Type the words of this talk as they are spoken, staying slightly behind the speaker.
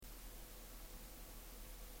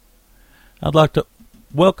I'd like to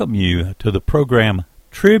welcome you to the program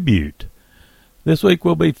Tribute. This week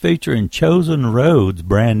we'll be featuring Chosen Road's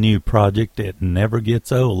brand new project, It Never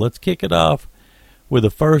Gets Old. Let's kick it off with the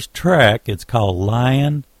first track. It's called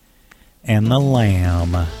Lion and the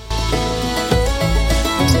Lamb.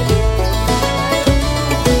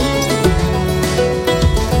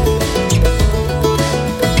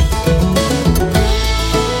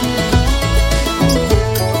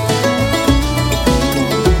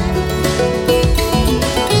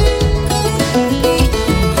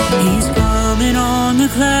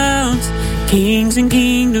 Clouds, kings and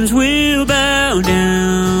kingdoms will bow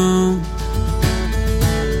down,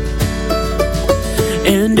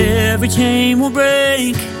 and every chain will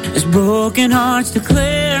break as broken hearts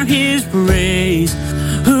declare his praise.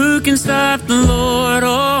 Who can stop the Lord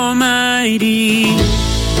Almighty?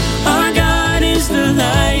 Our God is the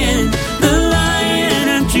Lion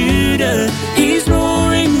of Judah. He's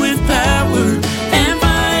roaring with power and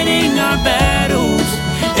fighting our battles.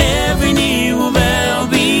 Every knee will bow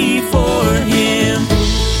before him.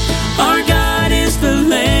 Our God is the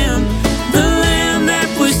Lamb that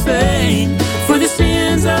was slain for the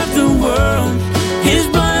sins of the world. His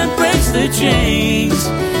blood breaks the chains.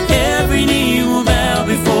 Every knee will bow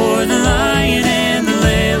before the Lion and the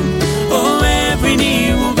Lamb. Oh, every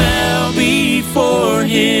knee will bow before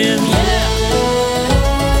him.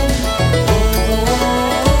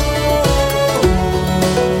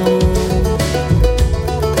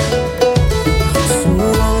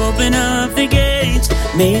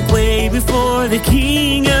 Make way before the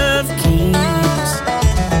King of Kings.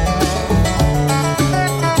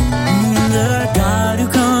 The God who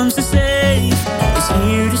comes to save is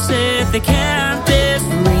here to set the captives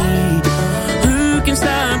free. Who can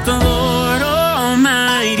stop the Lord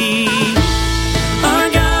Almighty? Our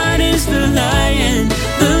God is the Lion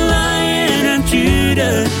of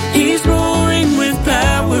Judah. He's roaring with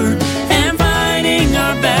power and fighting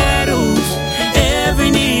our battles.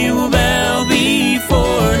 Every knee will bow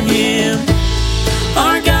before him.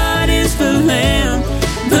 Our God is the Lamb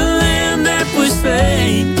that was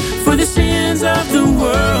slain for the sins of the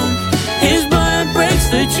world. His blood breaks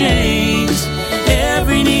the chains.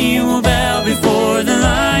 Every knee will bow before the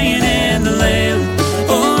Lion and the Lamb.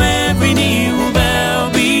 Oh, every knee will bow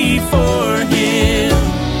before him.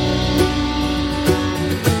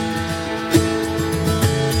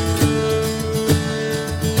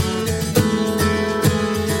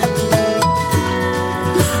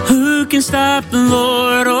 Who can stop the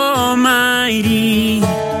Lord Almighty?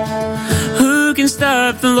 Who can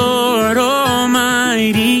stop the Lord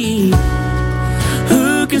Almighty?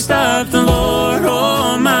 Who can stop the Lord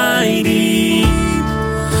Almighty?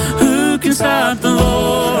 Who can stop the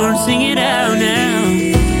Lord? Sing it out now.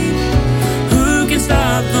 Who can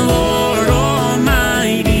stop the Lord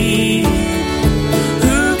Almighty?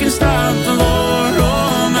 Who can stop the Lord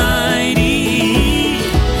Almighty?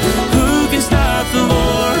 Who can stop the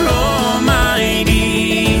Lord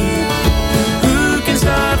Almighty? Who can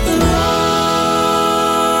stop the Lord?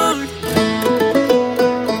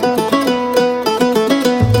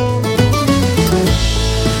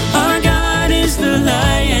 Our God is the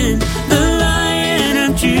Lion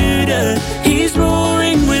of Judah. He's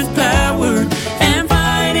roaring with power and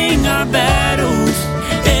fighting our battles.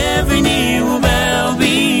 Every knee will bow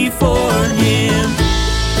before him.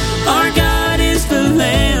 Our God is the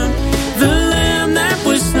Lamb that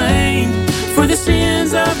was slain for the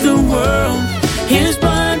sins of the world. His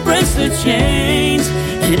blood breaks the chains,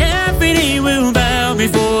 and every knee will bow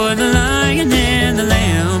before the Lion and the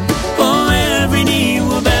Lamb. Oh, every knee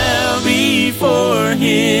will bow before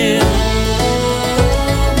him.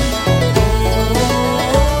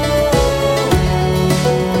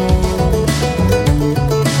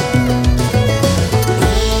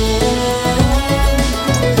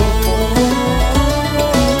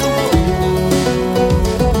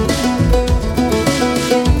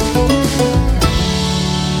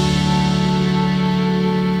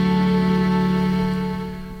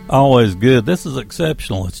 Always good. This is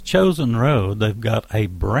exceptional. It's Chosen Road. They've got a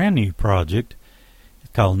brand new project.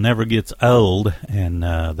 It's called Never Gets Old, and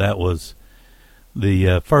that was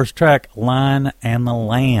the first track, Lion and the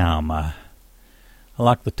Lamb. I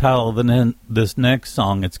like the title of this next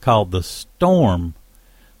song. It's called The Storm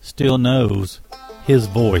Still Knows His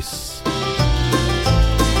Voice.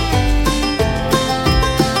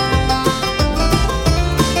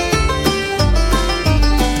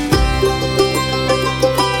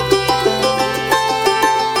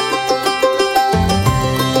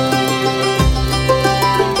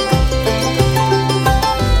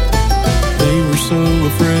 They were so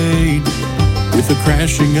afraid with the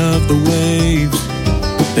crashing of the waves.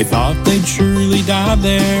 They thought they'd surely die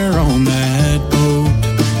there on that boat.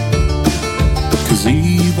 'Cause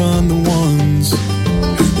even the ones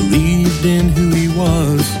who believed in who he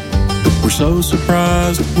was were so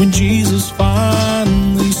surprised when Jesus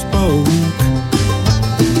finally spoke.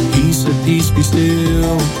 He said, "Peace be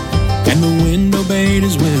still," and the wind obeyed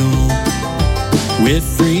his will. With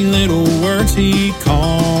 3 little words he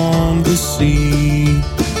calmed the sea.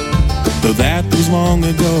 Though that was long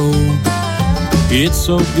ago, it's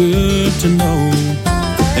so good to know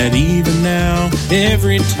that even now,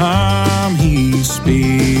 every time he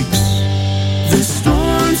speaks, the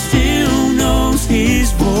storm still knows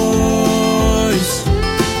his voice.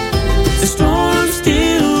 The storm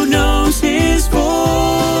still knows his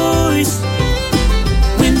voice.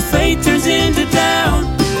 When faith turns into doubt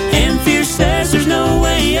and fear says there's no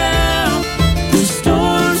way out, the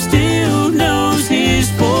storm still knows his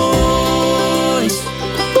voice.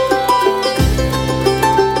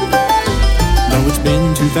 Though it's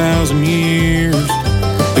been 2,000 years,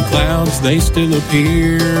 the clouds, they still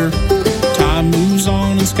appear. Time moves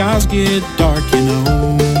on and skies get dark, you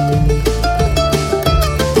know.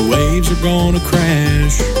 The waves are gonna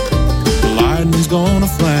crash, the lightning's gonna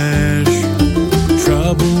flash.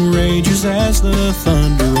 Trouble rages as the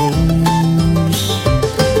thunder rolls.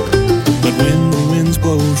 But when the winds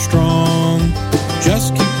blow strong,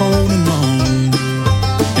 just keep holding on.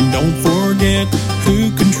 And don't forget who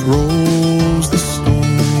controls the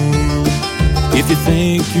storm. If you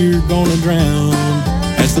think you're gonna drown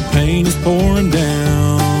as the pain is pouring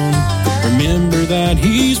down, remember that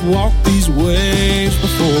he's walked these waves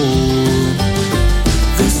before.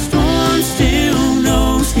 The storm still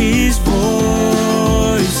knows his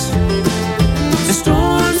voice. The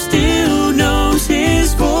storm still knows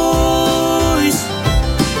his voice.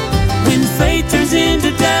 When faith turns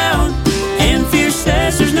into doubt and fear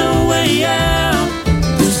says there's no way out,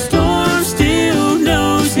 the storm still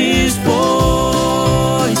knows his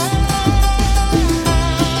voice.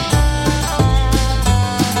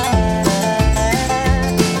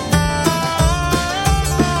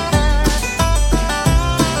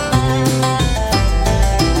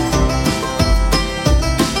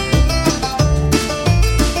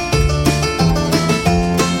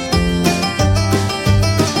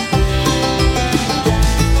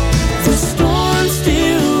 The storm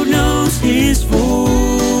still knows his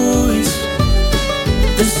voice.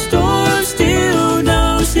 The storm still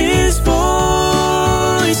knows his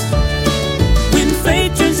voice. When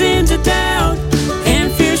faith turns into doubt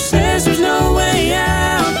and fear says there's no way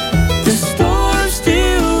out, the storm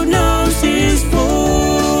still knows his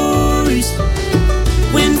voice.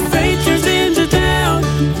 When faith turns into doubt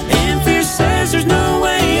and fear says there's no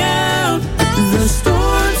way out, the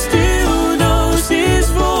storm still knows his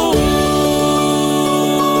voice.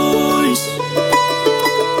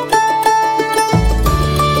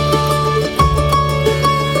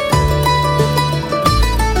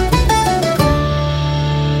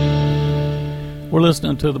 We're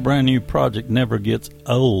listening to the brand new project Never Gets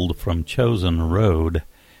Old from Chosen Road,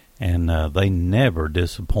 and they never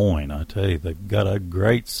disappoint. I tell you, they've got a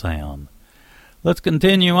great sound. Let's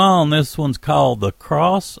continue on. This one's called The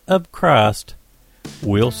Cross of Christ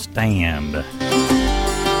Will Stand.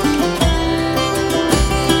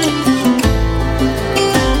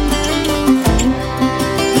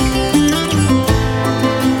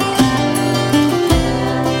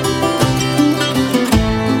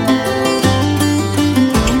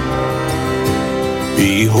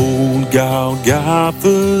 Behold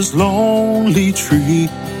Golgotha's lonely tree,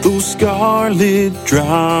 those scarlet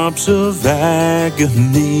drops of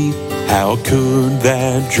agony. How could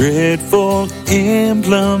that dreadful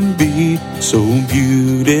emblem be so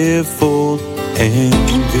beautiful and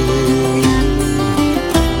good?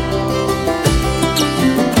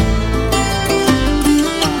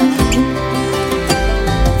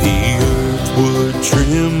 The earth would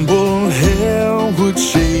tremble, hell would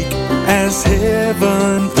shake, as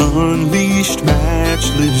heaven unleashed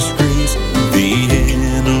matchless grace. The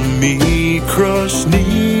enemy crushed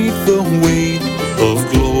neath the weight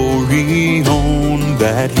of glory on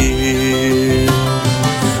that hill.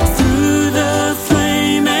 Through the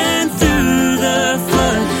flame and through the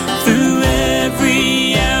flood, through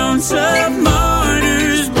every ounce of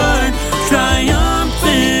martyr's blood,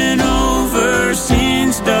 triumphant over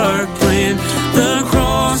sin's dark plan, the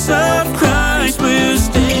cross of Christ will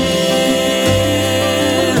stand.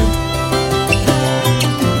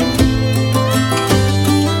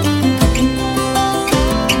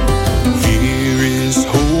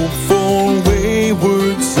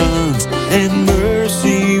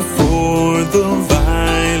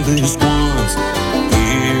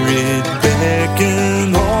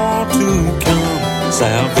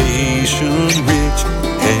 salvation rich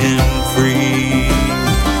and free.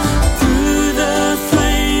 Through the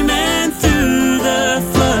flame and through the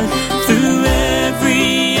flood, through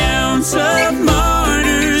every ounce of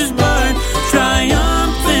martyr's blood,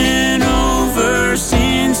 triumphant over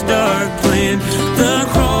sin's dark plan, the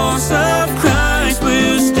cross of Christ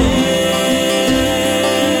will stand.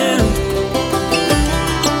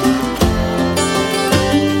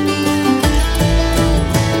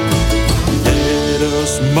 Let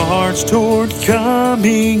us march toward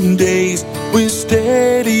coming days with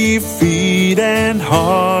steady feet and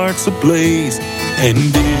hearts ablaze, and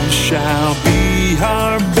this shall be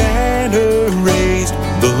our banner raised,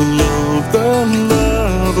 the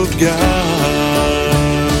love of God.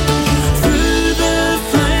 Through the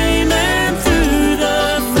flame and through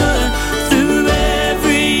the flood, through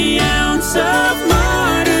every ounce of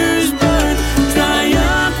martyr's blood,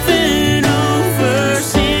 triumphant over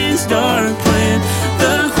sin's dark plan,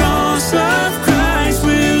 the cross of Christ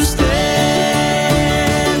will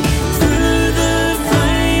stand. Through the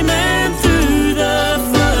flame and through the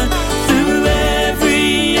flood, through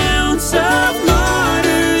every ounce of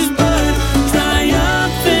martyr's blood,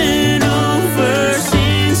 triumphant over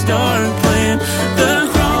sin's dark plan, the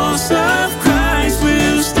cross of Christ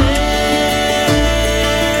will stand.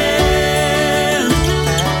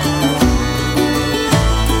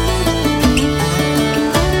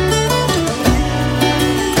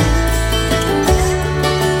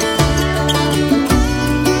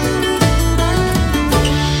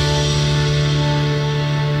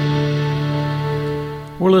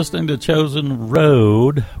 We're listening to Chosen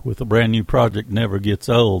Road with a brand new project, Never Gets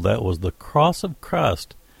Old. That was The Cross of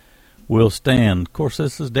Christ Will Stand. Of course,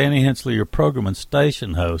 this is Danny Hensley, your program and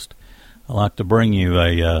station host. I like to bring you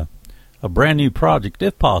a brand new project,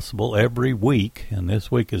 if possible, every week, and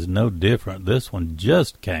this week is no different. This one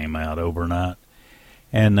just came out overnight,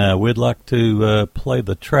 and we'd like to play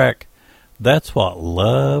the track, That's What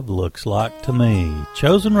Love Looks Like to Me.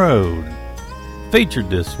 Chosen Road,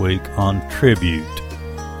 featured this week on Tribute.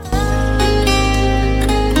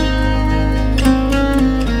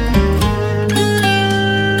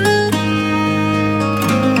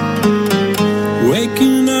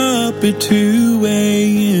 Waking up at 2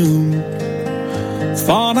 a.m.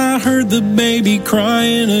 Thought I heard the baby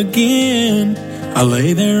crying again. I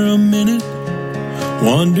lay there a minute,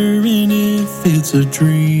 wondering if it's a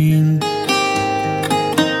dream.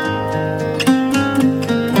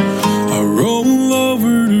 I roll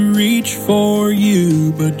over to reach for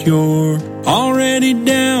you, but you're already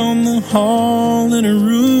down the hall in a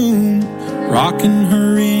room, rocking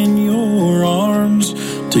her in your arms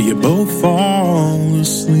till you both fall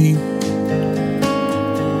asleep.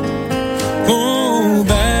 Oh,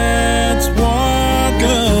 that's what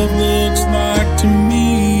love looks like to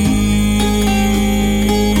me.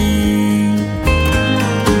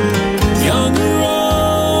 Young or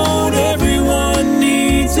old, everyone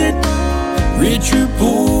needs it. Rich or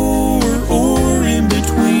poor, or in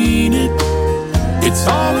between it. It's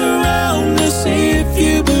all around us if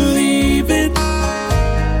you believe it.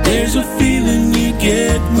 There's a feeling you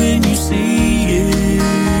get when you see it.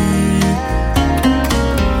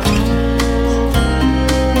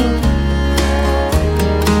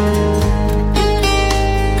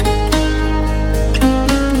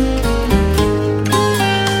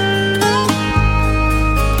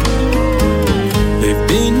 They've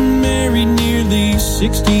been married nearly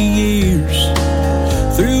 60 years.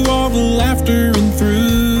 Through all the laughter and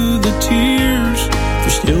through the tears, they're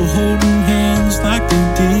still holding hands like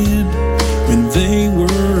they did when they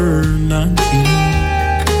were 19.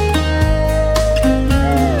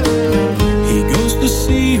 He goes to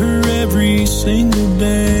see her every single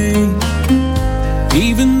day,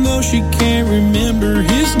 even though she can't remember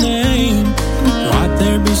his name. Right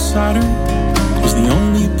there beside her is the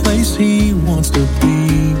only place he wants to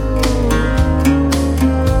be.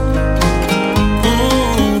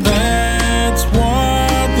 Oh, that's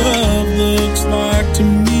what love looks like to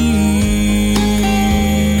me.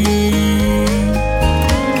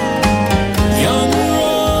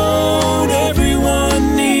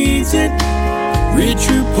 Rich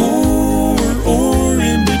or poor, or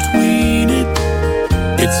in between it.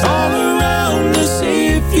 It's all around us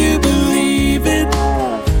if you believe it.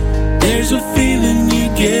 There's a feeling you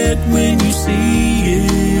get when you see it.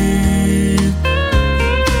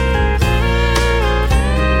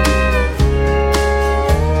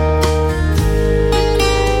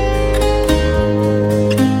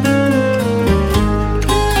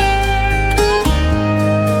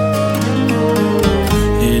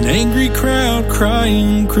 An angry crowd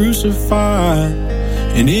crying crucified,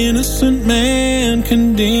 An innocent man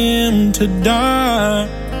condemned to die,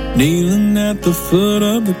 kneeling at the foot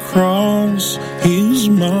of the cross, his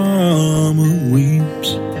mama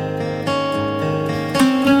weeps.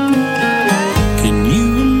 Can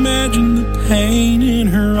you imagine the pain in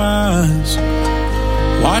her eyes,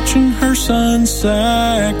 watching her son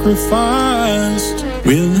sacrificed,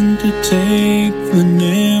 willing to take the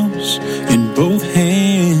nails in both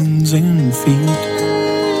hands and feet?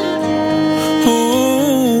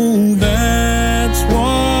 Oh, that's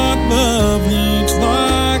what love looks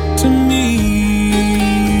like to me.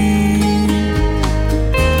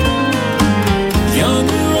 Young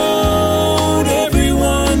or old,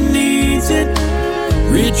 everyone needs it,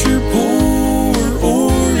 rich or poor,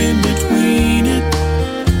 or in between it.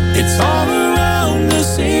 It's all around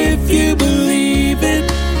us if you believe it.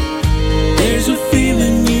 There's a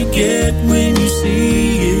feeling you get when you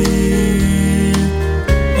see it.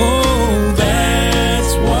 Oh,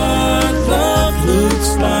 that's what love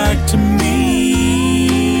looks like to me.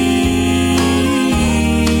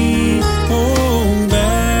 Oh,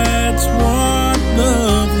 that's what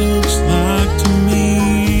love looks like to me.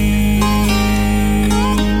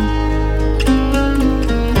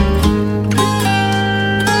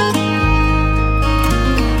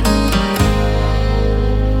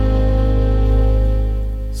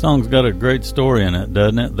 Song's got a great story in it,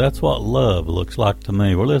 doesn't it? That's what love looks like to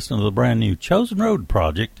me. We're listening to the brand new Chosen Road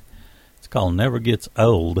project. It's called Never Gets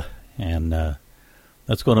Old, and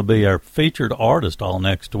that's going to be our featured artist all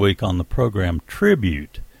next week on the program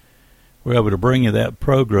Tribute. We're able to bring you that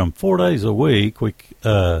program 4 days a week. We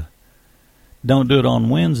don't do it on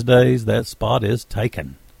Wednesdays. That spot is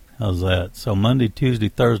taken. How's that? So Monday, Tuesday,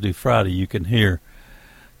 Thursday, Friday, you can hear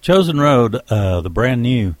Chosen Road, the brand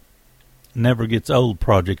new Never Gets Old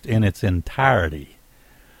project in its entirety.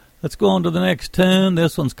 Let's go on to the next tune.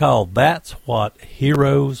 This one's called That's What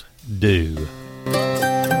Heroes Do.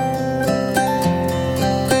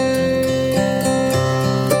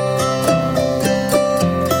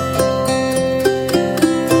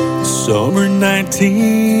 Summer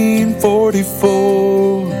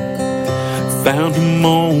 1944 found him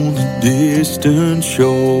on a distant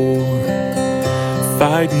shore,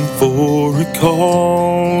 fighting for a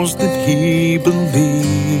cause that he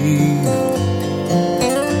believed.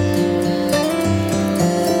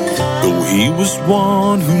 Though he was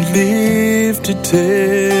one who lived to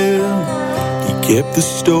tell, he kept the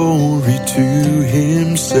story to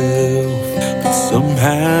himself. But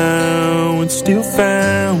somehow it still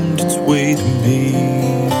found its way to me.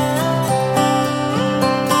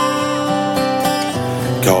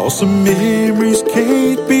 'Cause some memories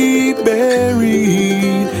can't be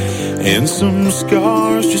buried, and some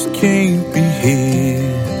scars just can't be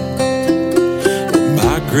hid. But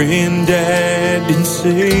my granddad didn't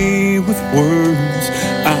say with words,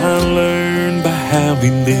 I learned by how he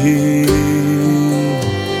lived.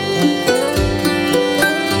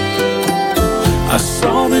 I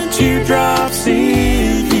saw the teardrops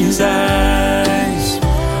in his eyes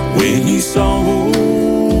when he saw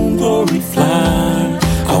Old Glory fly.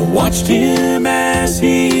 I watched him as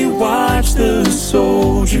he watched the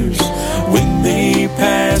soldiers when they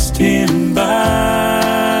passed him by.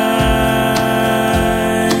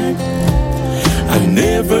 I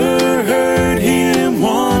never heard him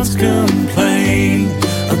once complain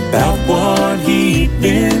about what he'd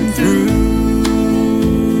been through.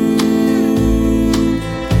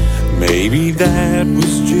 Maybe that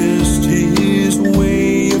was just his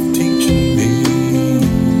way of teaching me.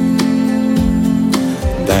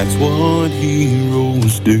 That's what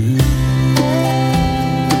heroes do.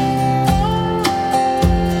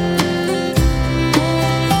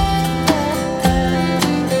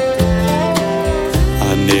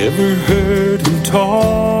 I never heard him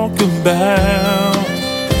talk about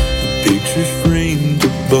the pictures framed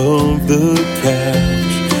above the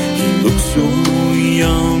couch. He looked so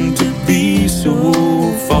young to be so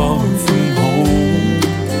far from home.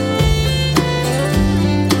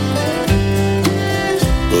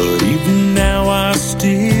 But even now I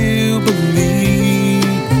still believe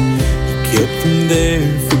he kept them there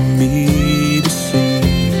for me to see.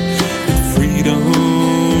 That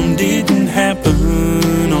freedom didn't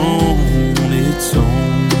happen on its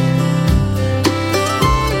own.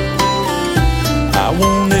 I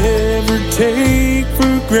won't ever take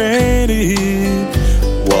for granted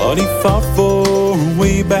what he fought for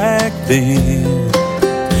way back then.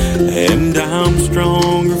 And I'm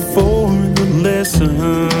stronger for the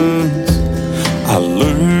lessons I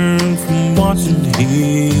learned from watching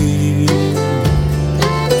him.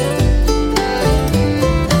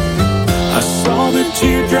 I saw the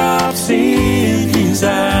teardrops in his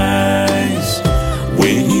eyes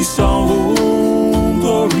he saw Old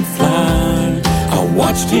Glory fly. I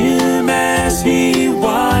watched him as he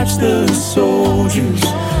watched the soldiers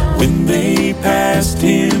when they passed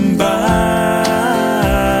him by.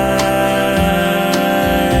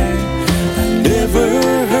 I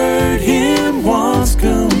never heard him once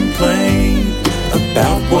complain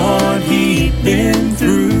about what he'd been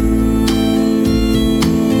through.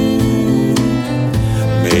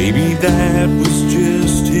 Maybe that was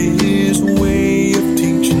just his way of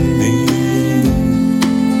teaching me.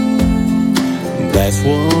 That's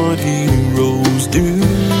what heroes do.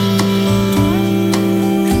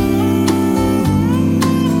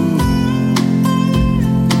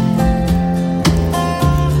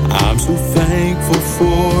 I'm so thankful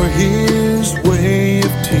for his way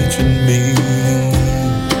of teaching me.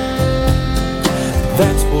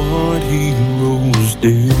 That's what heroes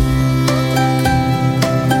do.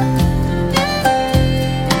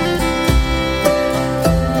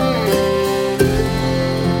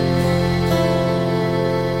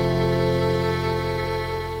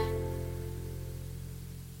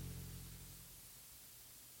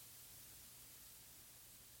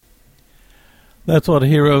 That's what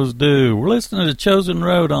heroes do. We're listening to Chosen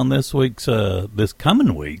Road on this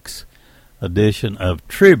coming week's edition of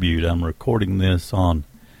Tribute. I'm recording this on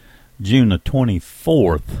June the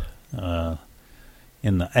 24th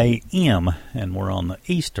in the AM, and we're on the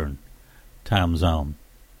Eastern time zone.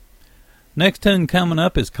 Next tune coming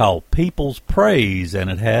up is called People's Praise, and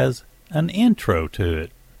it has an intro to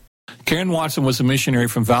it. Karen Watson was a missionary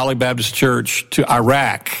from Valley Baptist Church to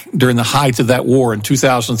Iraq during the height of that war in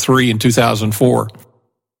 2003 and 2004.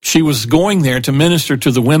 She was going there to minister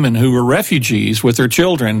to the women who were refugees with their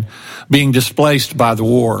children being displaced by the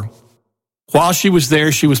war. While she was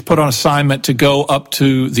there, she was put on assignment to go up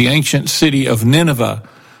to the ancient city of Nineveh,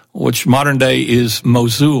 which modern day is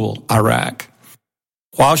Mosul, Iraq.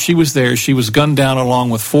 While she was there, she was gunned down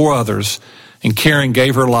along with 4 others, and Karen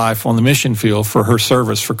gave her life on the mission field for her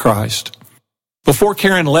service for Christ. Before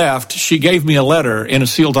Karen left, she gave me a letter in a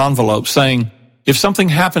sealed envelope saying, if something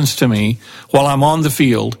happens to me while I'm on the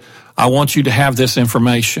field, I want you to have this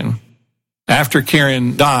information. After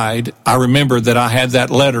Karen died, I remembered that I had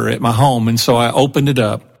that letter at my home, and so I opened it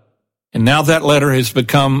up. And now that letter has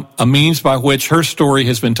become a means by which her story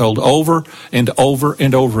has been told over and over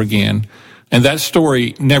and over again, and that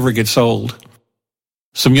story never gets old.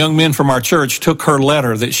 Some young men from our church took her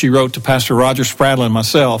letter that she wrote to Pastor Roger Spradlin and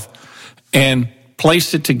myself and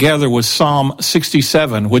placed it together with Psalm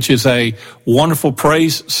 67, which is a wonderful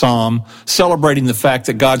praise psalm celebrating the fact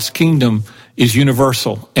that God's kingdom is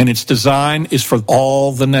universal and its design is for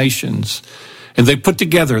all the nations. And they put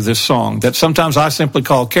together this song that sometimes I simply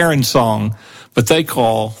call Karen's song, but they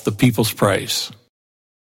call the People's Praise.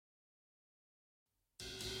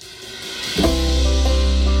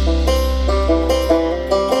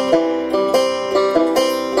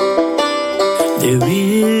 There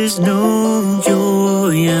is no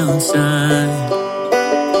joy outside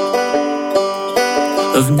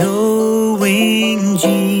of knowing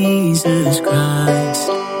Jesus Christ.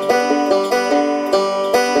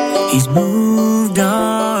 He's moved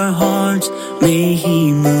our hearts, may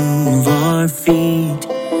He move our feet.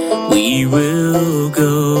 We will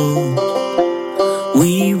go,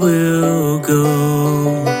 we will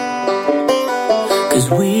go, 'cause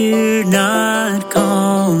we're not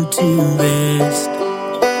called to rest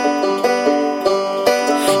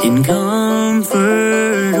in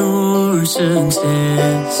comfort or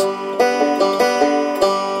success.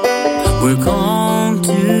 We're called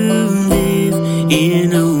to live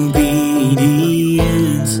in obedience.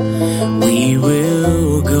 We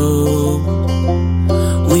will go,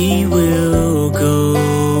 we will go.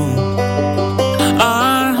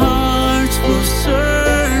 Our hearts will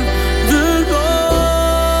serve the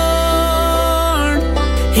Lord,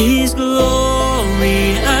 His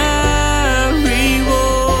glory our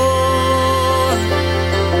reward.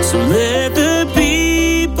 So let the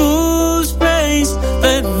people's praise,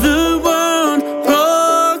 let the world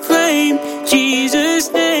proclaim Jesus'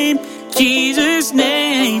 name, Jesus'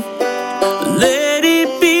 name. Let it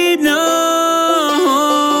be known.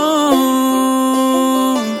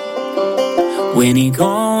 When He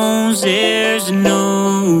calls, there's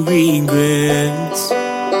no regrets.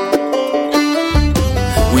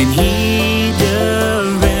 When He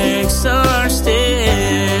directs our steps,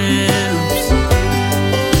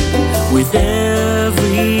 with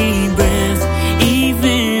every breath,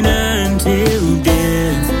 even until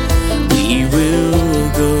death, we will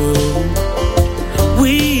go,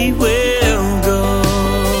 we will go.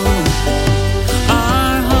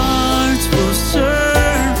 Our hearts will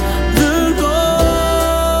serve the Lord,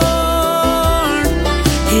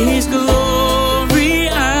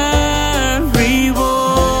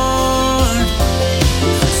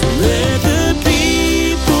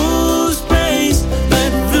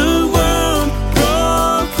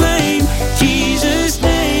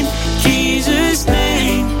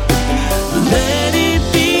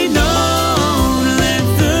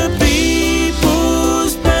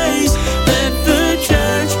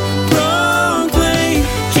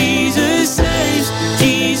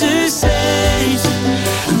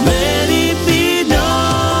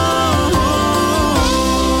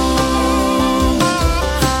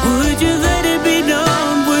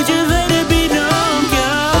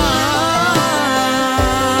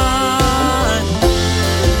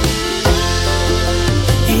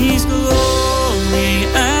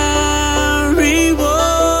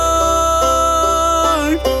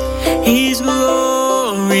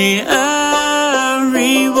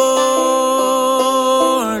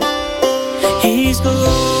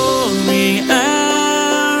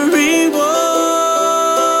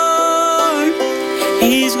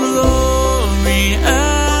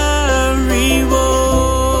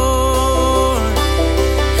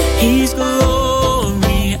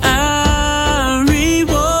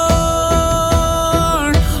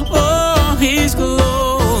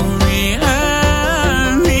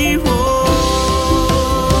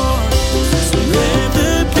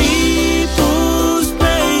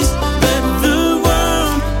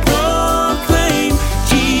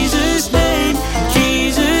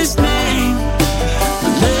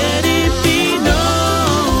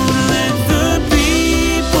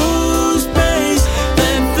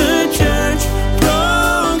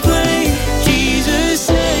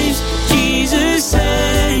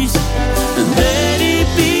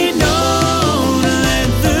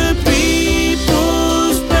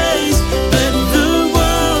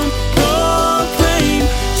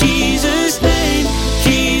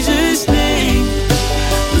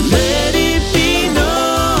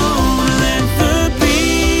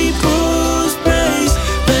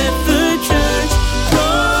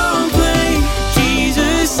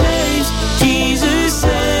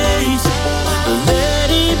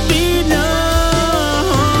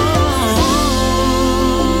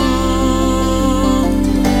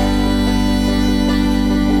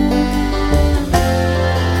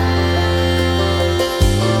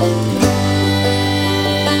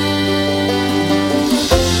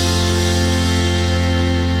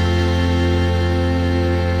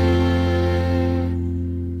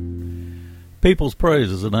 People's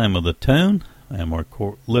Praise is the name of the tune, and we're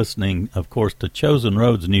listening, of course, to Chosen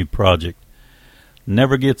Road's new project,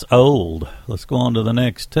 Never Gets Old. Let's go on to the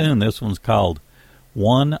next tune. This one's called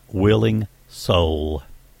One Willing Soul.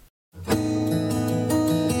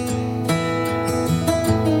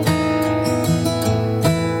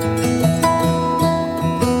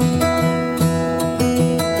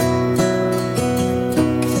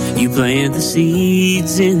 You plant the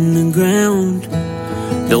seeds in the ground,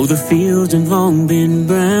 though the fields have long been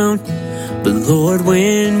brown. But Lord,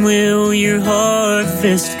 when will your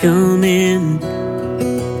harvest come in?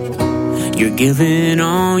 You're giving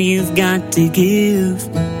all you've got to give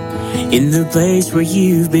in the place where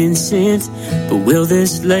you've been sent. But will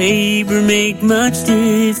this labor make much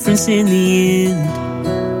difference in the end?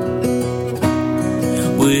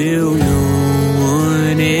 Will no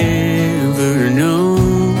one ever know?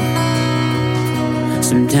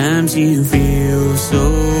 Sometimes you feel so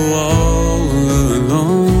all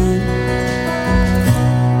alone.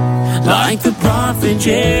 Like the prophet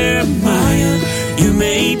Jeremiah, you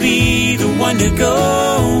may be the one to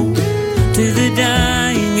go to the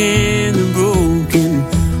dying and the broken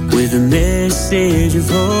with a message of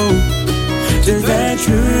hope. To that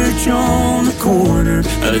church on the corner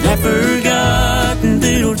of that forgotten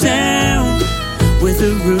little town with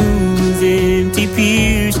a room of empty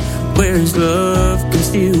pews where his love can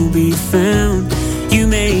still be found. You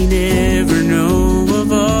may never know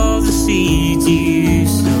of all the seeds you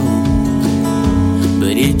sow,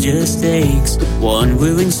 but it just takes one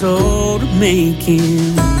willing soul to make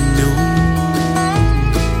him known.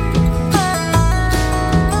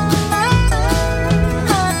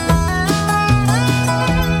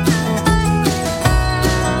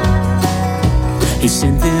 He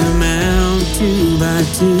sent them out 2 by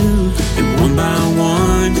 2, and 1 by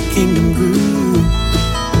 1 the kingdom grew.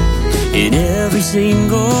 In every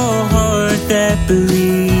single heart that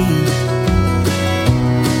believed.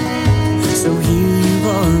 So here you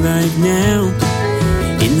are right now,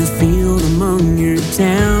 in the field among your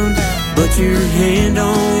town, but your hand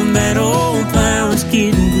on that old plow's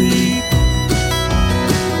getting weak.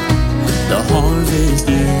 The harvest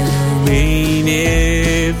you may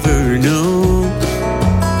never know.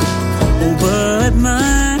 Oh, but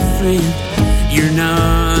my friend, you're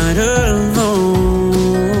not alone.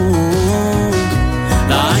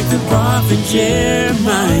 Like the prophet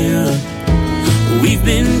Jeremiah, we've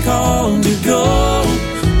been called to go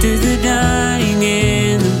to the dying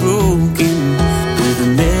and the broken with a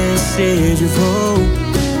message of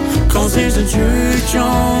hope. 'Cause there's a church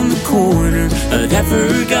on the corner of that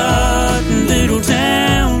forgotten little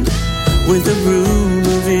town with a room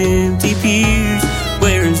of empty pews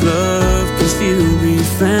where his love can still be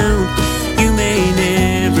found. You may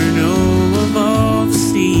never know of all the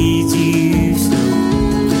seeds you sow,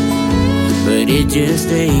 but it just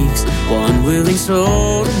takes one willing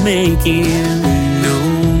soul to make him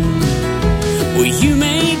known. Well, you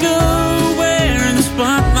may go where the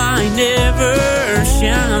spotlight never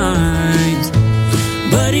shines,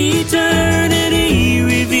 but eternity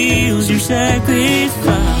reveals your sacrifice.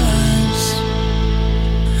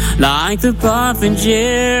 Like the prophet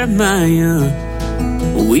Jeremiah,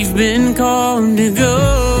 we've been called to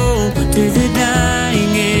go to the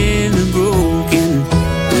dying and the broken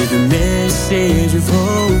with a message of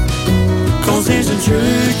hope. 'Cause there's a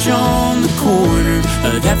church on the corner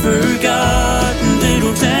of that forgotten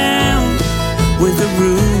little town with a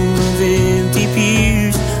room of empty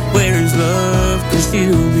pews where his love can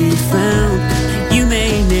still be found. You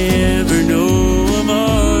may never know of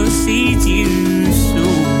all the seeds you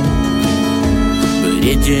sow, but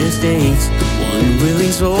it just takes one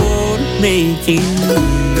willing soul to make him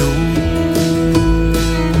known.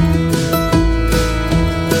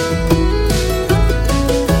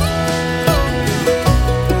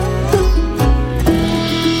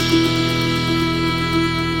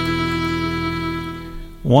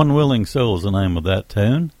 One Willing Soul is the name of that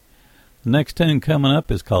tune. The next tune coming up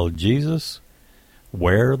is called Jesus,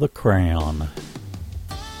 Wear the Crown.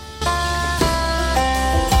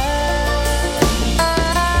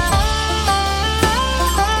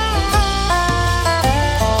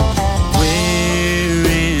 Where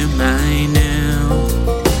am I now?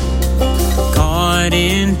 Caught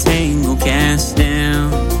in tangle, cast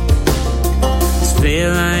down. This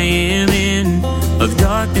veil I am in of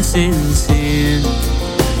darkness and sin.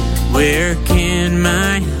 Where can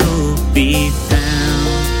my hope be found?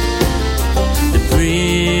 The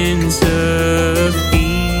Prince of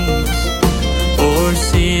Peace, o'er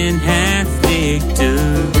sin hath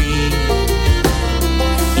victory.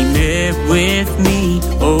 He met with me,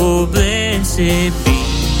 oh blessed be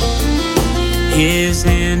His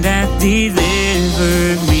hand hath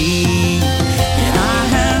delivered me. And I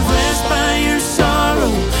have rest by your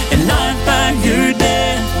sorrow and life by your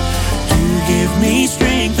death. You give me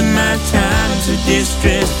strength in my times of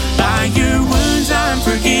distress. By your wounds I'm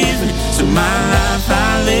forgiven, so my life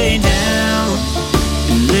I lay down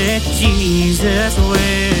and let Jesus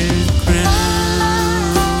wear the crown.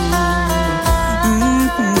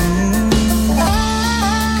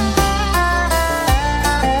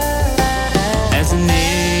 As the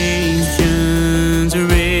nations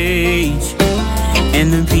rage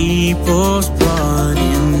and the peoples plot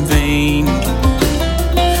in vain,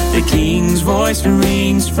 the King's voice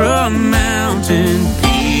rings from mountain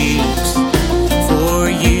peaks, for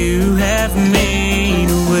you have made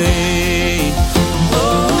a way.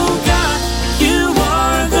 Oh God, you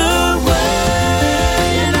are the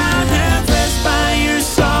way, and I have rest by your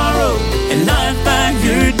sorrow and life by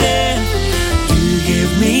your death. You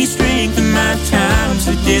give me strength in my times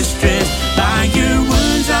of distress. By your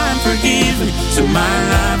wounds I'm forgiven, so my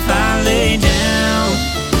life I lay down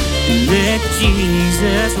and let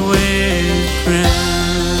Jesus wear the crown.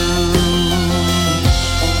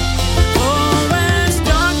 Oh, as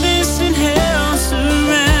darkness and hell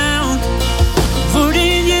surround, Lord,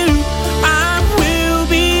 in you I will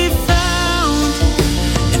be found.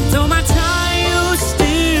 And though my trials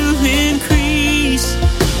still increase,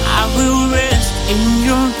 I will rest in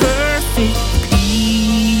your perfect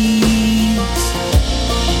peace.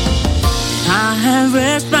 I have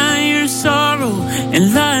rest by your sorrow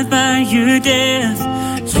and life by your death.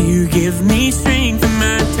 You give me strength in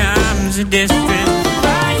my times of distress.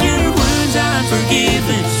 By your wounds I'm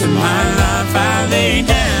forgiven, so my life I lay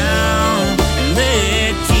down and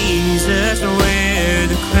let Jesus wear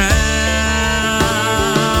the crown.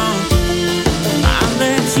 I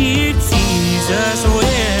let you, Jesus,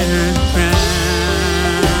 wear the crown.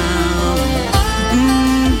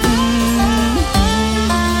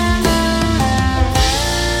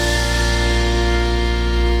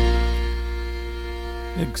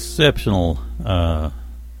 Exceptional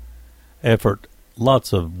effort.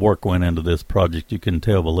 Lots of work went into this project. You can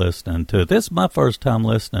tell by listening to it. This is my first time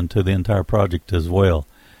listening to the entire project as well.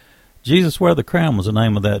 Jesus Wear the Crown was the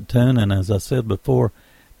name of that tune, and as I said before,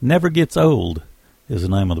 Never Gets Old is the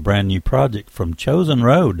name of the brand new project from Chosen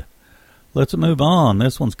Road. Let's move on.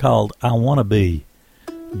 This one's called I Wanna Be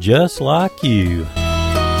Just Like You.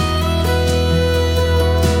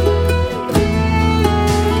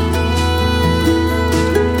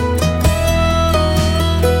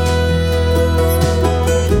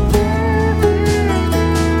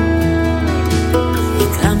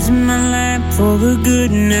 For a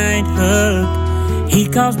good night hug, he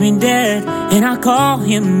calls me dad and I call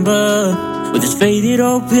him bub. With his faded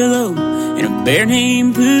old pillow and a bear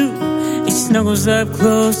named Boo, he snuggles up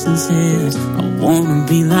close and says, I wanna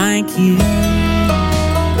be like you.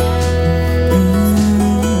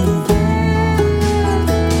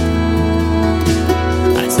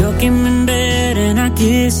 I tuck him in bed and I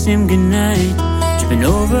kiss him goodnight, tripping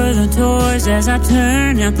over the toys as I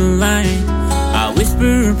turn out the light. I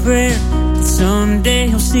whisper a prayer, someday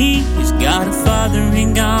he'll see he's got a father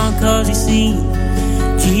in God, 'cause he's seen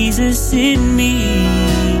Jesus in me.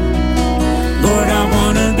 Lord, I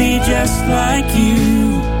wanna be just like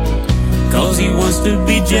you, 'cause he wants to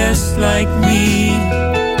be just like me.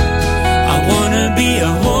 I wanna be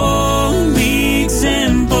a holy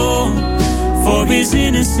example for his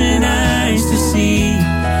innocent eyes to see.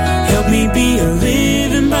 Help me be a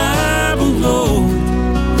living Bible, Lord,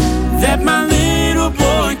 that my little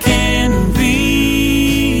boy can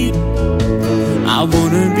read. I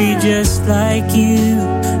wanna be just like you,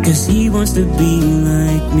 'cause he wants to be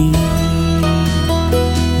like me.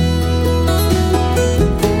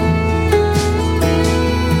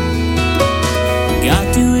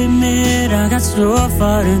 Got to admit I got so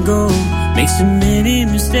far to go, make so many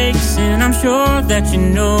mistakes, and I'm sure that you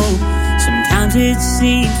know. Sometimes it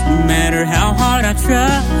seems no matter how hard I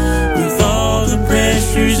try, with all the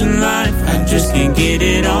pressures in life, I just can't get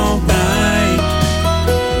it all right.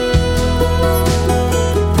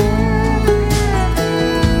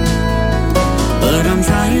 But I'm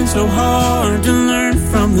trying so hard to learn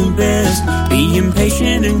from the best, being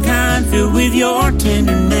patient and kind, filled with your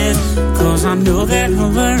tenderness, 'cause I know that he'll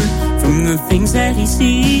learn from the things that he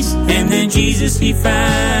sees, and the Jesus he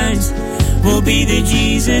finds will be the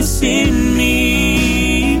Jesus in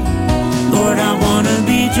me. Lord, I wanna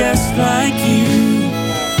be just like you,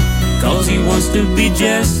 'cause he wants to be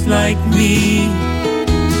just like me.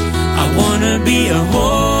 I wanna be a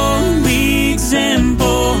holy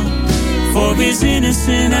example for his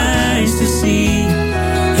innocent eyes to see.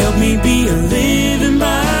 Help me be a living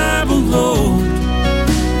Bible, Lord,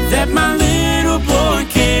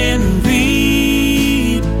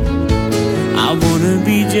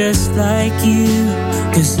 like you,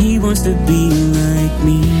 'cause he wants to be like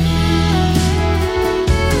me.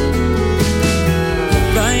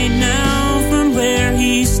 Right now from where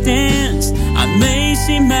he stands, I may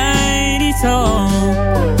seem mighty tall,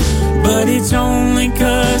 but it's only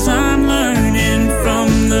 'cause I'm learning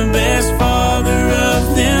from the best Father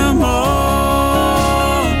of them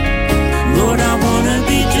all. Lord, I wanna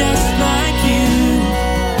be just like you,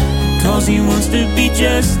 'cause he wants to be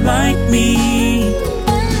just like me.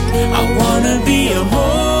 I wanna be a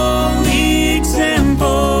holy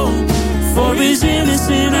example for his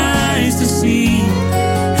innocent eyes to see.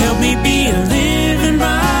 Help me be a living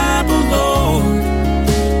Bible, Lord,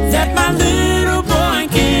 that my little boy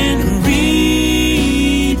can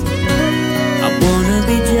read. I wanna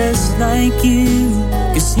be just like you,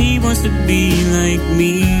 'cause he wants to be like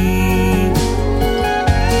me.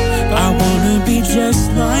 I wanna be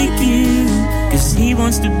just like you, 'cause he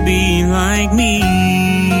wants to be like me.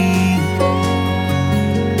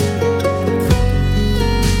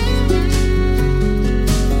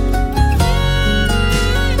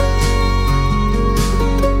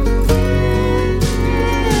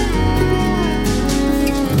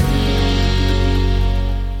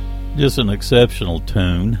 Just an exceptional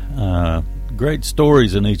tune. Great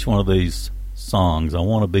stories in each one of these songs. I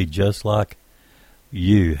want to be just like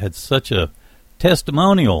you. Had such a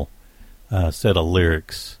testimonial set of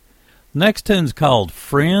lyrics. Next tune's called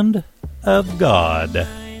Friend of God.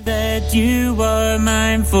 That you are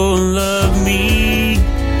mindful of me,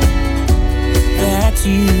 that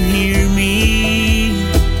you hear me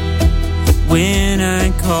when I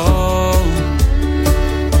call.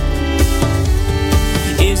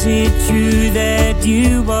 Is it true that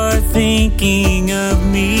you are thinking of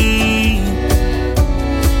me,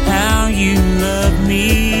 how you love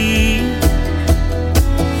me?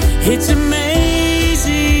 It's amazing.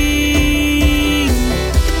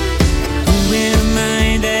 Who am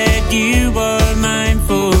I that you are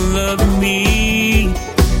mindful of me,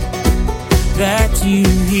 that you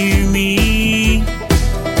hear me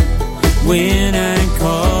when I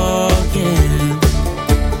call? Yeah.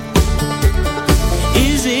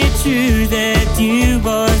 Is it true that you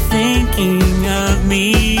are thinking of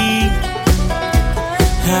me,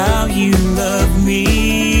 how you love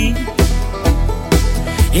me?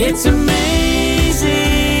 It's amazing.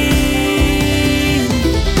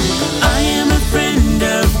 I am a friend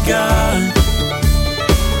of God.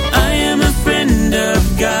 I am a friend of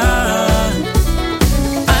God.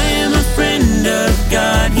 I am a friend of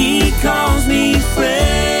God. He calls me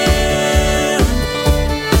friend.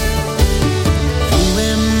 Who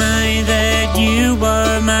am I that you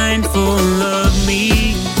are mindful of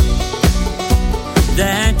me,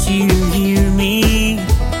 that you hear me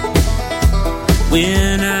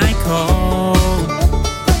when I call?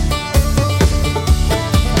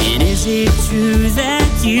 And is it true that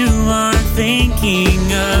you are thinking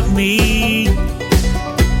of me,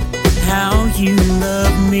 how you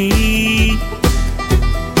love me?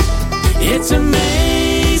 It's amazing,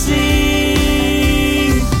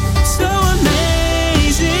 so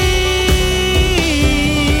amazing.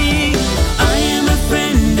 I am a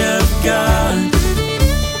friend of God.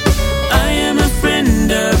 I am a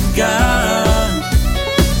friend of God.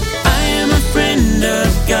 I am a friend of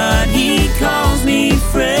God. He calls me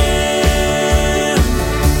friend.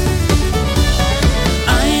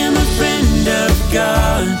 I am a friend of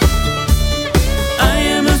God. I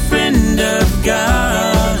am a friend of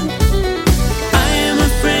God. I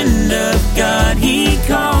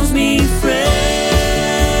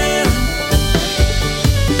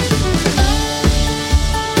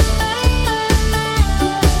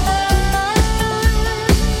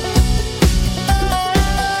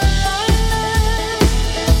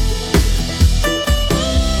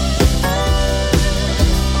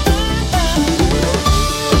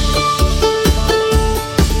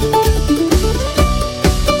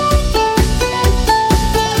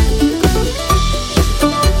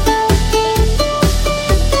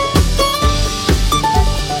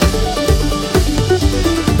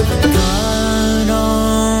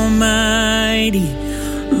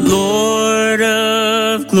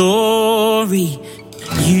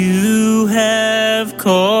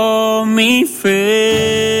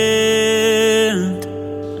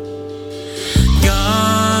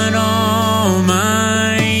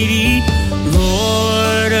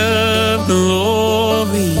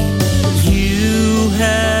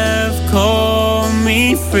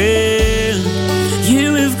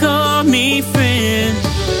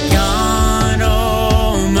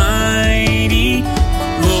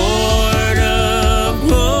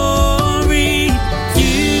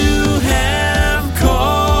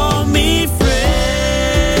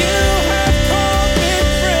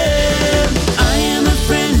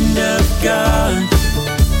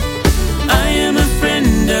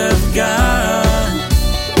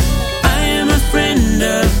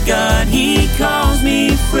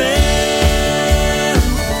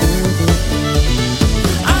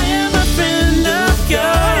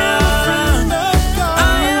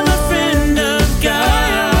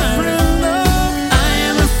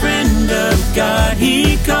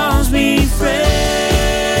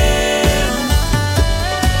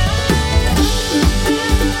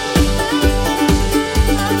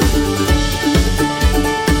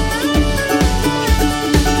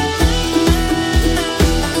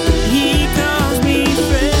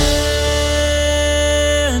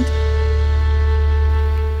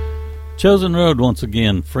Chosen Road, once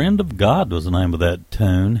again. Friend of God was the name of that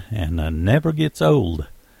tune, and Never Gets Old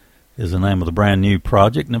is the name of the brand new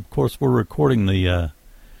project. And, of course, we're recording the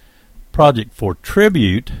project for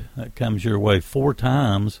Tribute. That comes your way 4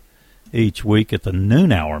 times each week at the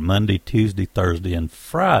noon hour, Monday, Tuesday, Thursday, and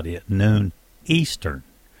Friday at noon Eastern.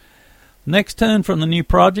 Next tune from the new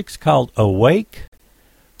project is called Awake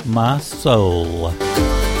My Soul.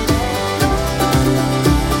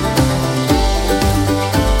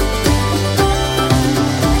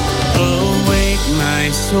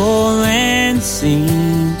 Soul and sing,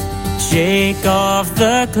 shake off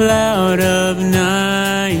the cloud of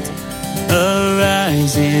night,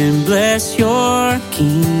 arise and bless your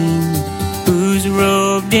King, who's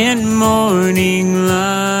robed in morning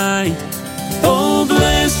light. Oh,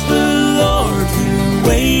 bless the Lord who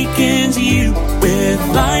wakens you with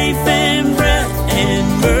life and breath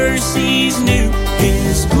and mercies new.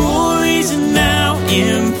 His glories now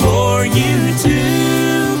implore you to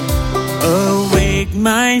awake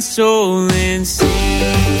my soul and sing.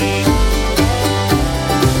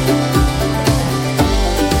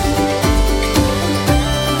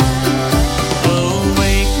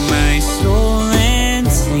 Awake my soul and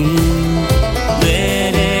sing.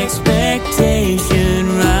 Let expectation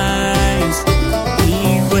rise.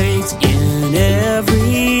 He waits in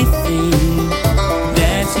everything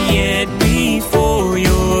that's yet before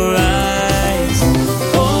your eyes.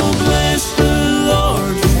 Oh, bless the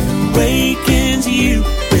Lord who wakens you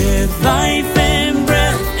with life and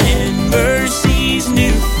breath and mercies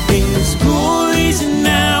new. His glories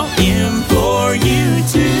now implore you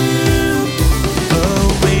to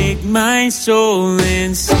awake my soul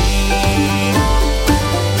and sing.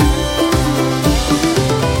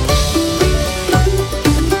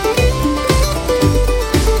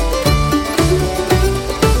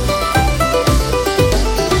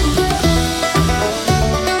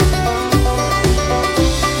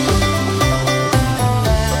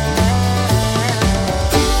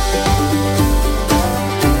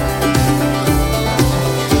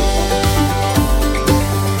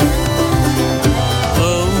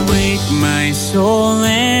 Soul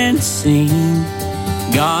and sing,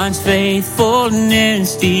 God's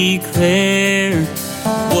faithfulness declare.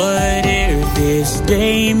 Whatever this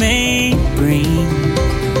day may bring,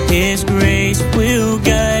 His grace will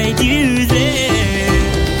guide you there.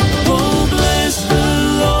 Oh, bless the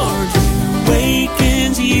Lord who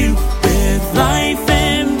wakens you with life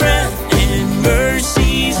and breath and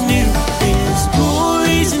mercies new. His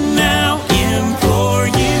glories now implore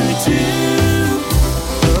you to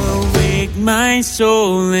awake my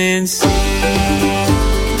soul and sing.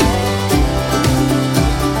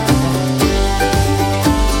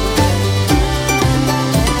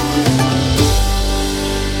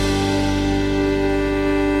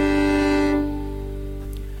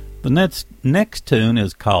 The next tune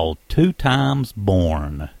is called 2 Times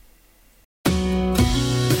Born.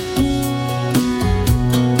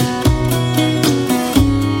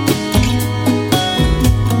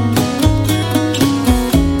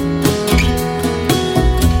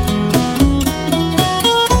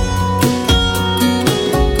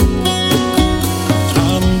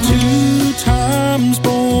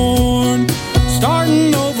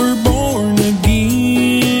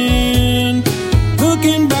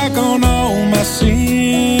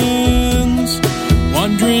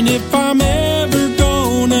 If I'm ever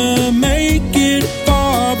gonna make it,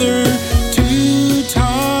 Father, 2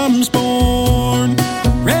 times born,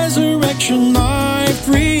 resurrection, life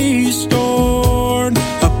restored,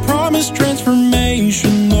 a promised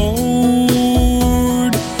transformation,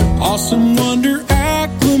 Lord, awesome wonder,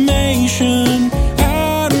 acclamation,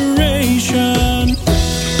 adoration,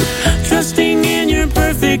 trusting in your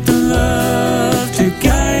perfect love to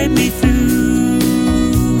guide me through.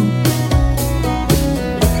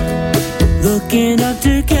 Looking up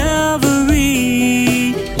to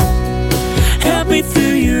Calvary, help me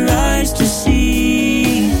through your eyes to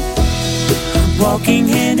see, walking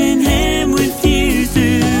hand in hand with you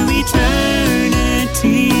through eternity.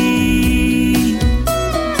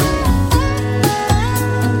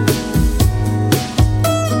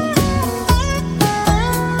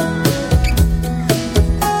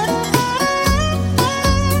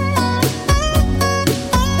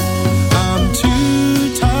 I'm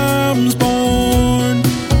 2 times born,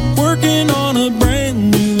 working on a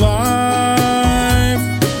brand new life,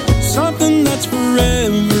 something that's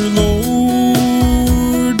forever,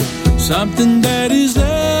 Lord, something that is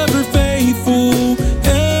ever faithful,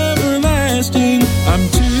 everlasting. I'm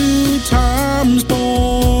 2 times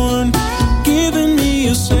born, giving me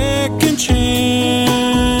a second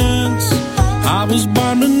chance. I was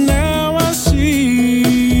blind but now I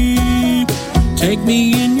see. Take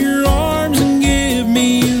me in your arms and give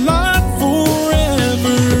me life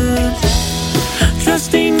forever.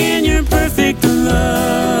 Trusting in your perfect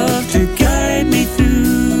love to guide me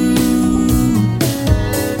through.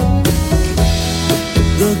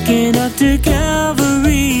 Looking up to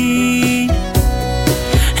Calvary,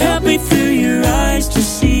 help me through your eyes to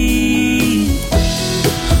see.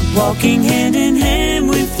 Walking hand in hand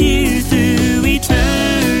with you through eternity.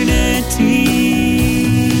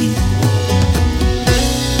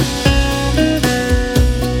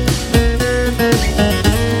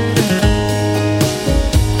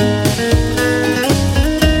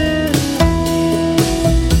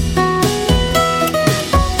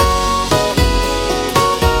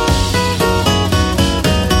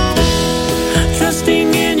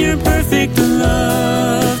 Trusting in your perfect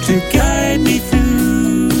love to guide me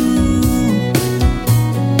through.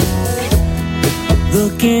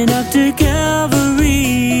 Looking up to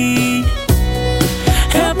Calvary,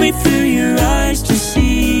 help me through your eyes to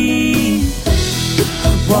see.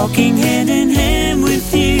 Walking hand in hand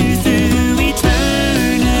with you through eternity.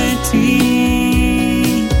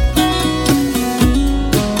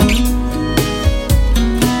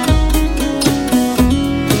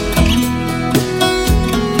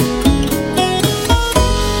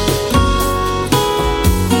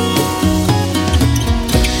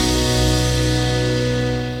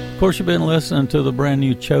 Of course, you've been listening to the brand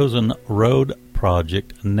new Chosen Road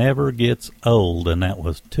project, Never Gets Old, and that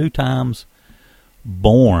was 2 Times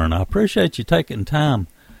Born. I appreciate you taking time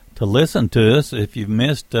to listen to us. If you've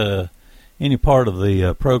missed any part of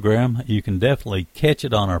the program, you can definitely catch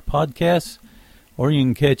it on our podcast, or you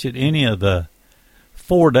can catch it any of the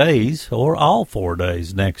 4 days or all 4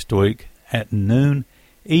 days next week at noon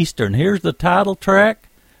Eastern. Here's the title track.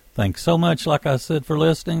 Thanks so much, like I said, for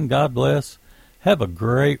listening. God bless. Have a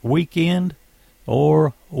great weekend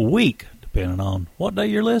or week, depending on what day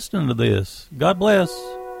you're listening to this. God bless.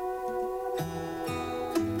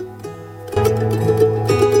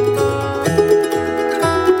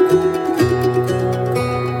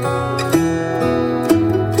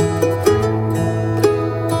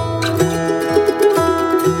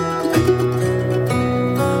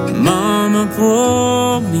 Mama,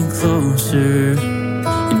 pull me closer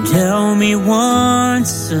and tell me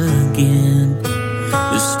once again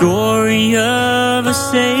the story of a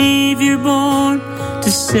Savior born to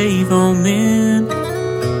save all men.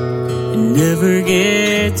 It never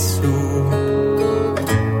gets old.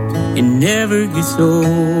 It never gets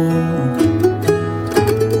old.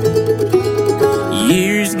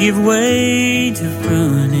 Years give way to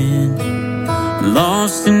running,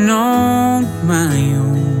 lost and on my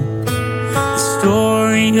own. The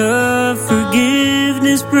story of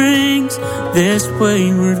forgiveness brings this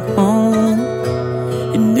wayward home.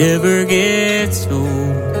 It never gets old.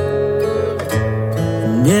 It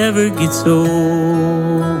never gets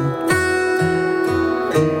old.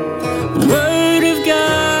 The Word of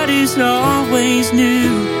God is always new,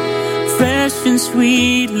 fresh and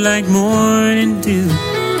sweet like morning dew.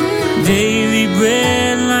 Daily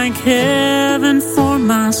bread like heaven for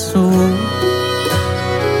my soul.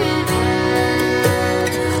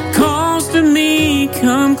 Calls to me,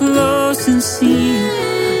 come close and see.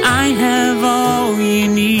 I have all you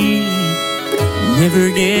need. It never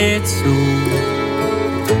gets old.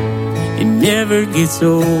 It never gets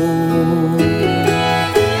old.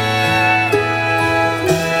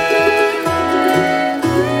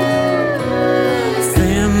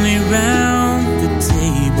 Family round the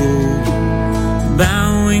table,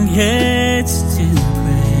 bowing heads to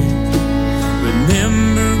pray.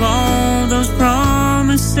 Remember all those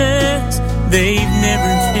promises, they've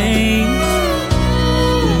never changed.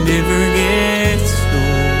 Never gets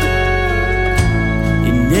old.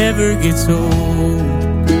 It never gets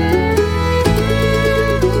old.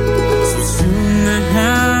 So soon the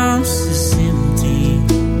house is empty,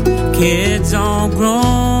 kids all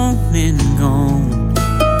grown and gone.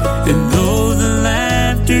 And though the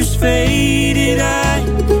laughter's faded, I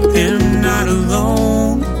am not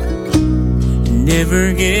alone. It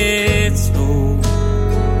never gets old.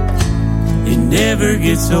 It never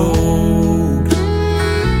gets old.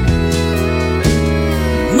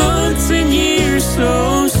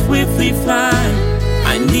 So swiftly fly,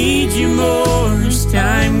 I need you more as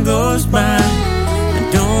time goes by. I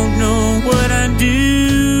don't know what I'd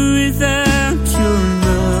do without your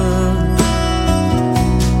love.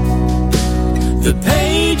 The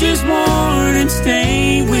pages worn and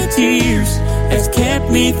stained with tears has kept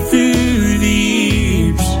me through the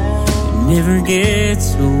years. It never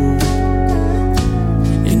gets old.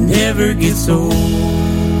 It never gets old.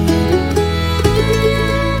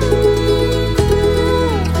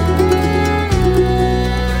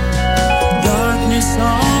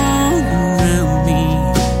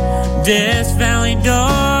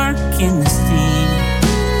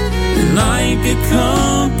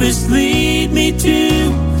 compass lead me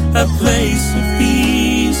to a place of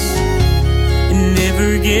peace. It never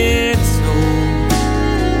gets old.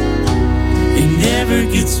 It never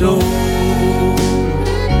gets old.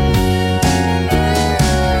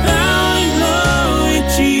 Bowing low at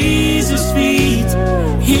Jesus' feet,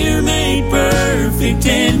 here made perfect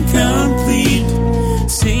and complete,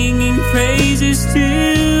 singing praises to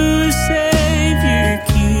a Savior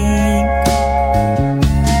King.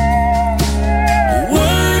 The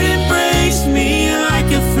Word embraced me like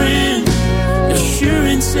a friend,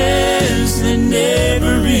 assurances that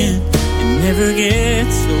never end. It never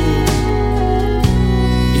gets old.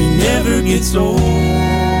 It never gets old.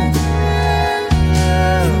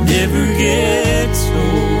 It never gets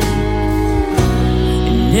old.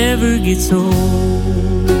 It never gets old.